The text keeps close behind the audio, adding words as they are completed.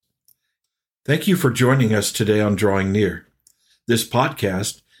Thank you for joining us today on Drawing Near. This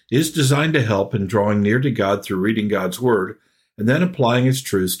podcast is designed to help in drawing near to God through reading God's Word and then applying its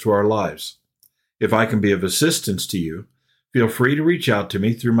truths to our lives. If I can be of assistance to you, feel free to reach out to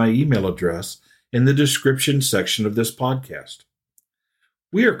me through my email address in the description section of this podcast.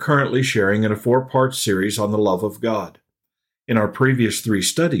 We are currently sharing in a 4-part series on the love of God. In our previous 3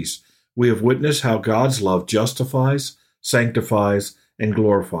 studies, we have witnessed how God's love justifies, sanctifies, and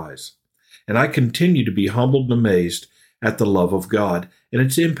glorifies. And I continue to be humbled and amazed at the love of God and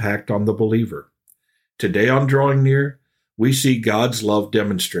its impact on the believer. Today on Drawing Near, we see God's love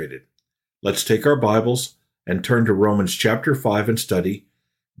demonstrated. Let's take our Bibles and turn to Romans chapter 5 and study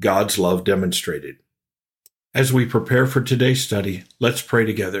God's love demonstrated. As we prepare for today's study, let's pray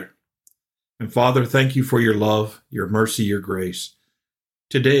together. And Father, thank you for your love, your mercy, your grace.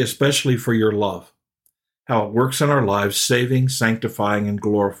 Today, especially for your love, how it works in our lives, saving, sanctifying, and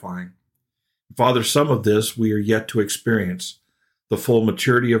glorifying. Father, some of this we are yet to experience, the full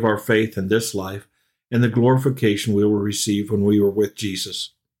maturity of our faith in this life and the glorification we will receive when we are with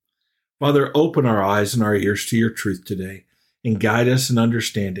Jesus. Father, open our eyes and our ears to your truth today and guide us in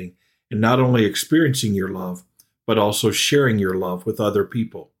understanding and not only experiencing your love, but also sharing your love with other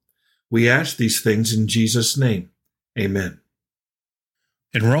people. We ask these things in Jesus' name. Amen.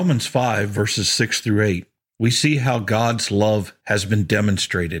 In Romans 5, verses 6 through 8, we see how God's love has been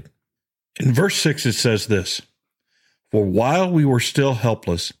demonstrated. In verse 6, it says this, "For while we were still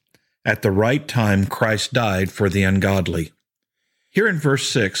helpless, at the right time Christ died for the ungodly." Here in verse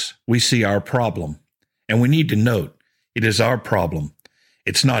 6, we see our problem, and we need to note, it is our problem.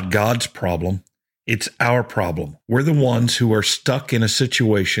 It's not God's problem. It's our problem. We're the ones who are stuck in a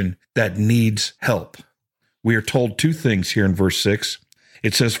situation that needs help. We are told 2 things here in verse 6.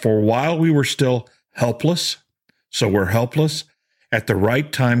 It says, "For while we were still helpless," so we're helpless, "at the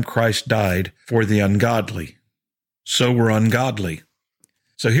right time Christ died for the ungodly." So we're ungodly.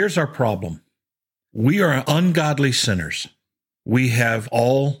 So here's our problem. We are ungodly sinners. We have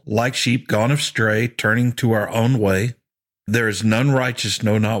all, like sheep, gone astray, turning to our own way. There is none righteous,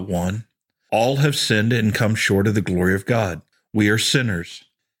 no, not one. All have sinned and come short of the glory of God. We are sinners.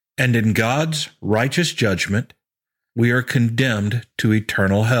 And in God's righteous judgment, we are condemned to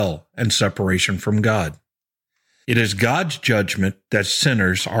eternal hell and separation from God. It is God's judgment that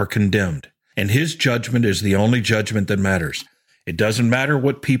sinners are condemned, and his judgment is the only judgment that matters. It doesn't matter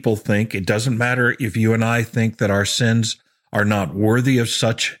what people think. It doesn't matter if you and I think that our sins are not worthy of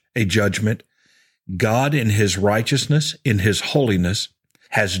such a judgment. God, in his righteousness, in his holiness,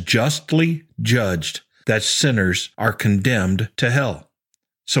 has justly judged that sinners are condemned to hell.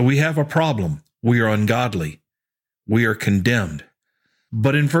 So we have a problem. We are ungodly. We are condemned.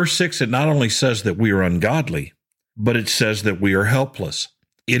 But in verse 6, it not only says that we are ungodly, but it says that we are helpless.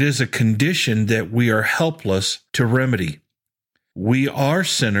 It is a condition that we are helpless to remedy. We are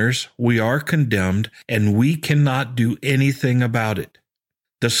sinners, we are condemned, and we cannot do anything about it.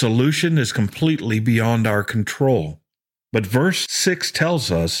 The solution is completely beyond our control. But verse 6 tells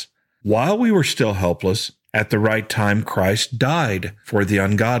us, while we were still helpless, at the right time Christ died for the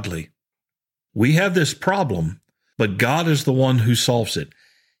ungodly. We have this problem, but God is the one who solves it.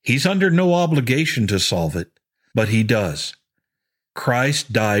 He's under no obligation to solve it, but he does.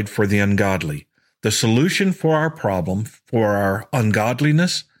 Christ died for the ungodly. The solution for our problem, for our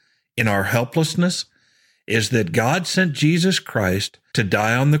ungodliness, in our helplessness, is that God sent Jesus Christ to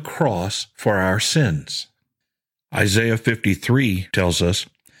die on the cross for our sins. Isaiah 53 tells us,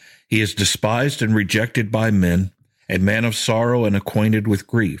 "He is despised and rejected by men, a man of sorrow and acquainted with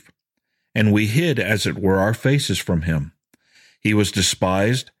grief. And we hid, as it were, our faces from him. He was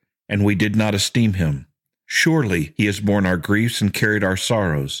despised, and we did not esteem him. Surely he has borne our griefs and carried our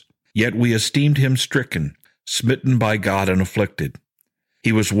sorrows. Yet we esteemed him stricken, smitten by God, and afflicted.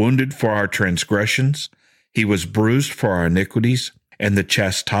 He was wounded for our transgressions. He was bruised for our iniquities. And the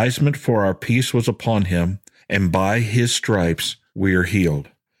chastisement for our peace was upon him, and by his stripes we are healed.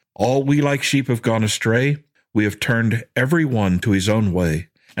 All we like sheep have gone astray. We have turned every one to his own way,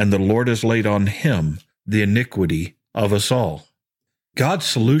 and the Lord has laid on him the iniquity of us all." God's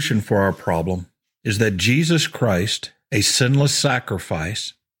solution for our problem is that Jesus Christ, a sinless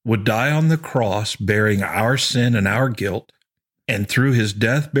sacrifice, would die on the cross bearing our sin and our guilt, and through his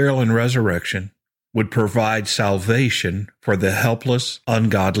death, burial, and resurrection, would provide salvation for the helpless,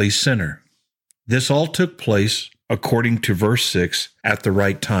 ungodly sinner. This all took place, according to verse 6, at the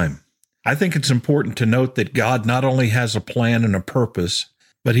right time. I think it's important to note that God not only has a plan and a purpose,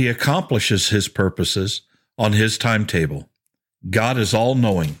 but he accomplishes his purposes on his timetable. God is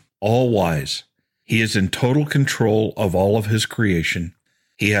all-knowing, all-wise. He is in total control of all of his creation.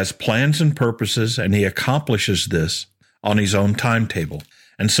 He has plans and purposes, and he accomplishes this on his own timetable.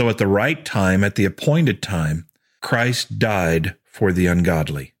 And so at the right time, at the appointed time, Christ died for the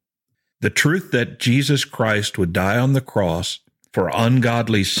ungodly. The truth that Jesus Christ would die on the cross for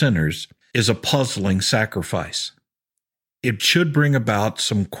ungodly sinners is a puzzling sacrifice. It should bring about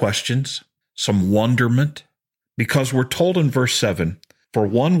some questions, some wonderment, because we're told in verse 7, "For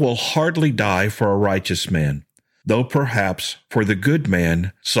one will hardly die for a righteous man, though perhaps for the good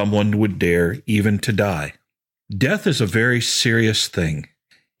man someone would dare even to die." Death is a very serious thing.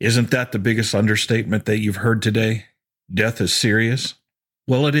 Isn't that the biggest understatement that you've heard today? Death is serious?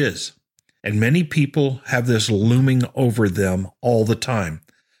 Well, it is. And many people have this looming over them all the time.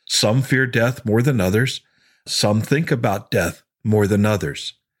 Some fear death more than others. Some think about death more than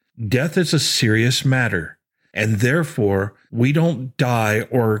others. Death is a serious matter, and therefore we don't die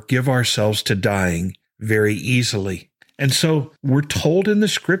or give ourselves to dying very easily. And so we're told in the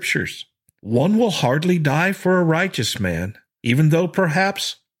scriptures, one will hardly die for a righteous man, even though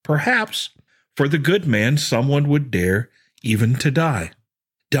perhaps, for the good man someone would dare even to die.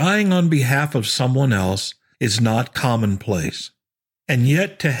 Dying on behalf of someone else is not commonplace. And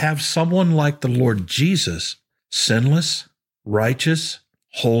yet to have someone like the Lord Jesus, sinless, righteous,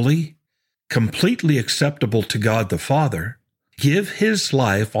 holy, completely acceptable to God the Father, give his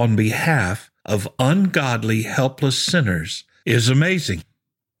life on behalf of ungodly, helpless sinners is amazing.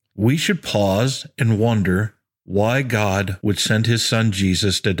 We should pause and wonder why God would send his son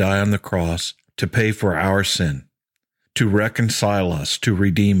Jesus to die on the cross to pay for our sin, to reconcile us, to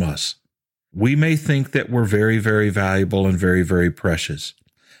redeem us. We may think that we're very, very valuable and very, very precious.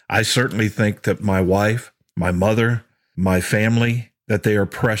 I certainly think that my wife, my mother, my family, that they are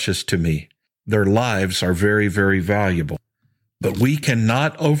precious to me. Their lives are very, very valuable. But we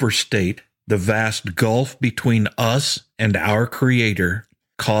cannot overstate the vast gulf between us and our Creator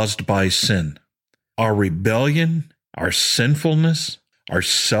caused by sin. Our rebellion, our sinfulness, our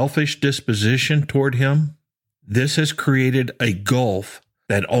selfish disposition toward him, this has created a gulf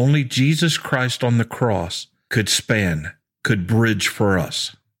that only Jesus Christ on the cross could span, could bridge for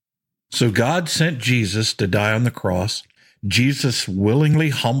us. So God sent Jesus to die on the cross. Jesus willingly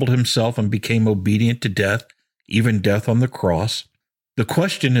humbled himself and became obedient to death, even death on the cross. The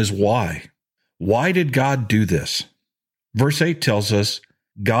question is why? Why did God do this? Verse 8 tells us,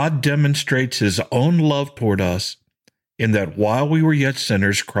 God demonstrates his own love toward us in that while we were yet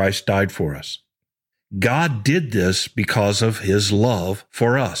sinners, Christ died for us. God did this because of his love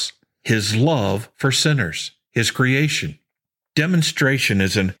for us, his love for sinners, his creation. Demonstration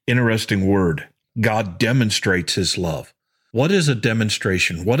is an interesting word. God demonstrates his love. What is a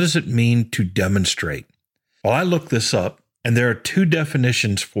demonstration? What does it mean to demonstrate? Well, I looked this up, and there are two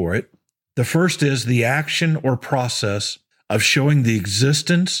definitions for it. The first is the action or process of showing the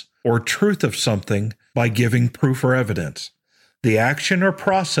existence or truth of something by giving proof or evidence. The action or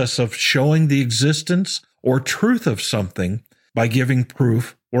process of showing the existence or truth of something by giving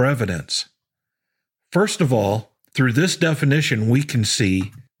proof or evidence. First of all, through this definition, we can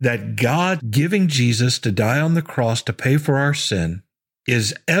see that God giving Jesus to die on the cross to pay for our sin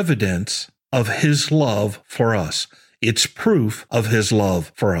is evidence of his love for us. It's proof of his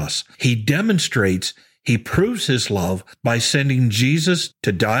love for us. He demonstrates, he proves his love by sending Jesus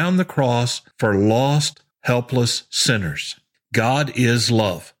to die on the cross for lost, helpless sinners. God is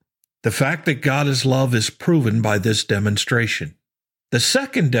love. The fact that God is love is proven by this demonstration. The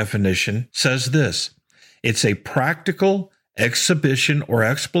second definition says this: it's a practical exhibition or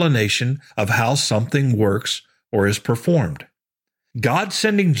explanation of how something works or is performed. God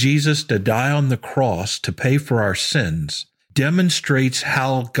sending Jesus to die on the cross to pay for our sins demonstrates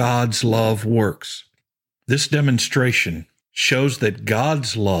how God's love works. This demonstration shows that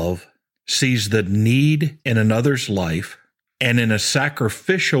God's love sees the need in another's life and in a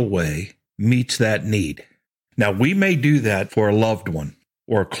sacrificial way meets that need. Now, we may do that for a loved one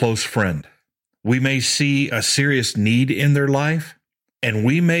or a close friend. We may see a serious need in their life, and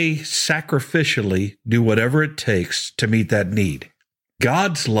we may sacrificially do whatever it takes to meet that need.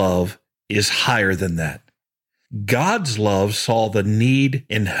 God's love is higher than that. God's love saw the need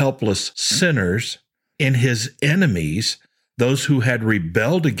in helpless sinners, in his enemies, those who had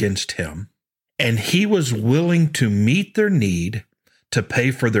rebelled against him, and he was willing to meet their need, to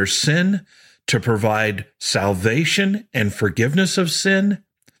pay for their sin, to provide salvation and forgiveness of sin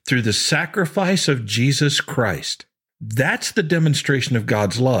through the sacrifice of Jesus Christ. That's the demonstration of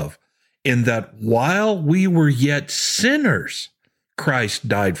God's love, in that while we were yet sinners, Christ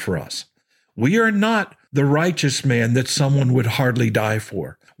died for us. We are not the righteous man that someone would hardly die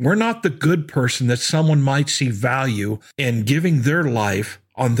for. We're not the good person that someone might see value in giving their life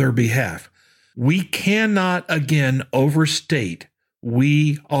on their behalf. We cannot again overstate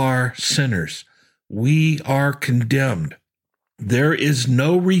we are sinners. We are condemned. There is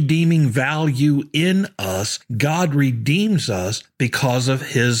no redeeming value in us. God redeems us because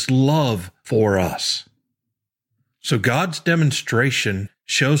of his love for us. So God's demonstration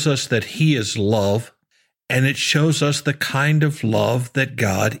shows us that he is love, and it shows us the kind of love that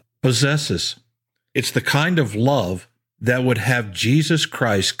God possesses. It's the kind of love that would have Jesus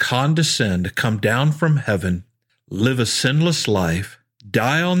Christ condescend, come down from heaven, live a sinless life,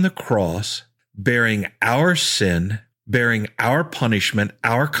 die on the cross, bearing our sin, bearing our punishment,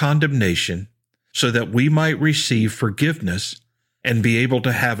 our condemnation, so that we might receive forgiveness and be able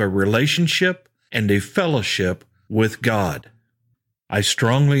to have a relationship and a fellowship with God. I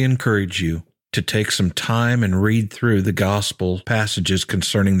strongly encourage you to take some time and read through the gospel passages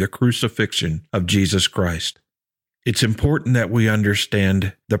concerning the crucifixion of Jesus Christ. It's important that we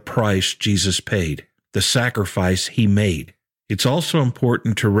understand the price Jesus paid, the sacrifice he made. It's also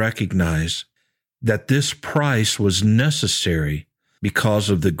important to recognize that this price was necessary because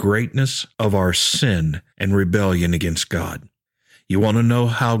of the greatness of our sin and rebellion against God. You want to know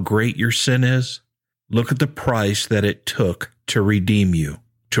how great your sin is? Look at the price that it took to redeem you,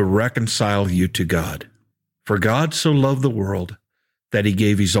 to reconcile you to God. For God so loved the world that he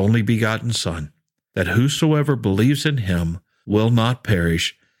gave his only begotten Son, that whosoever believes in him will not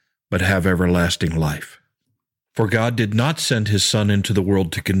perish, but have everlasting life. For God did not send his Son into the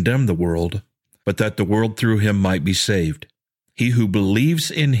world to condemn the world, but that the world through him might be saved. He who believes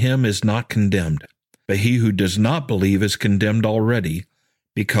in him is not condemned, but he who does not believe is condemned already,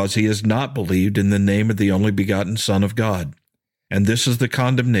 because he has not believed in the name of the only begotten Son of God. And this is the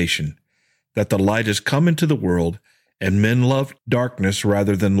condemnation, that the light has come into the world, and men loved darkness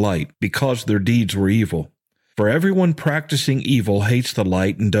rather than light, because their deeds were evil. For everyone practicing evil hates the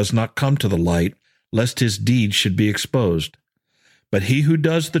light and does not come to the light, lest his deeds should be exposed. But he who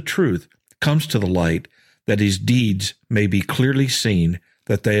does the truth comes to the light, that his deeds may be clearly seen,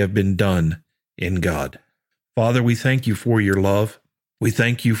 that they have been done in God. Father, we thank you for your love. We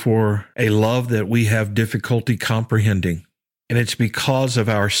thank you for a love that we have difficulty comprehending. And it's because of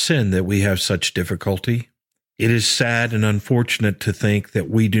our sin that we have such difficulty. It is sad and unfortunate to think that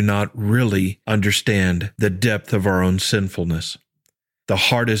we do not really understand the depth of our own sinfulness. The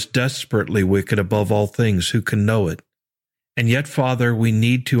heart is desperately wicked above all things. Who can know it? And yet, Father, we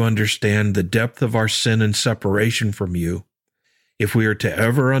need to understand the depth of our sin and separation from you if we are to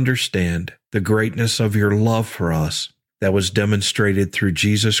ever understand the greatness of your love for us that was demonstrated through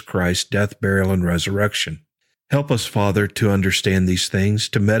Jesus Christ's death, burial, and resurrection. Help us, Father, to understand these things,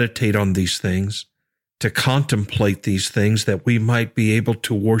 to meditate on these things, to contemplate these things, that we might be able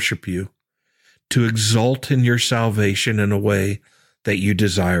to worship you, to exult in your salvation in a way that you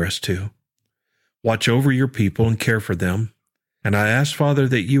desire us to. Watch over your people and care for them. And I ask, Father,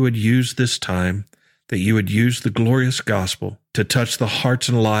 that you would use this time, that you would use the glorious gospel to touch the hearts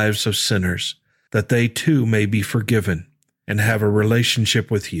and lives of sinners, that they too may be forgiven and have a relationship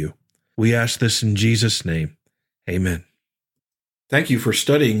with you. We ask this in Jesus' name. Amen. Thank you for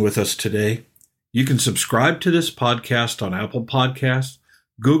studying with us today. You can subscribe to this podcast on Apple Podcasts,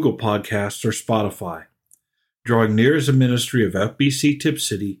 Google Podcasts, or Spotify. Drawing Near is a ministry of FBC Tipp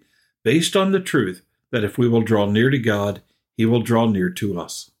City based on the truth that if we will draw near to God, he will draw near to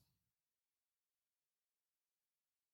us.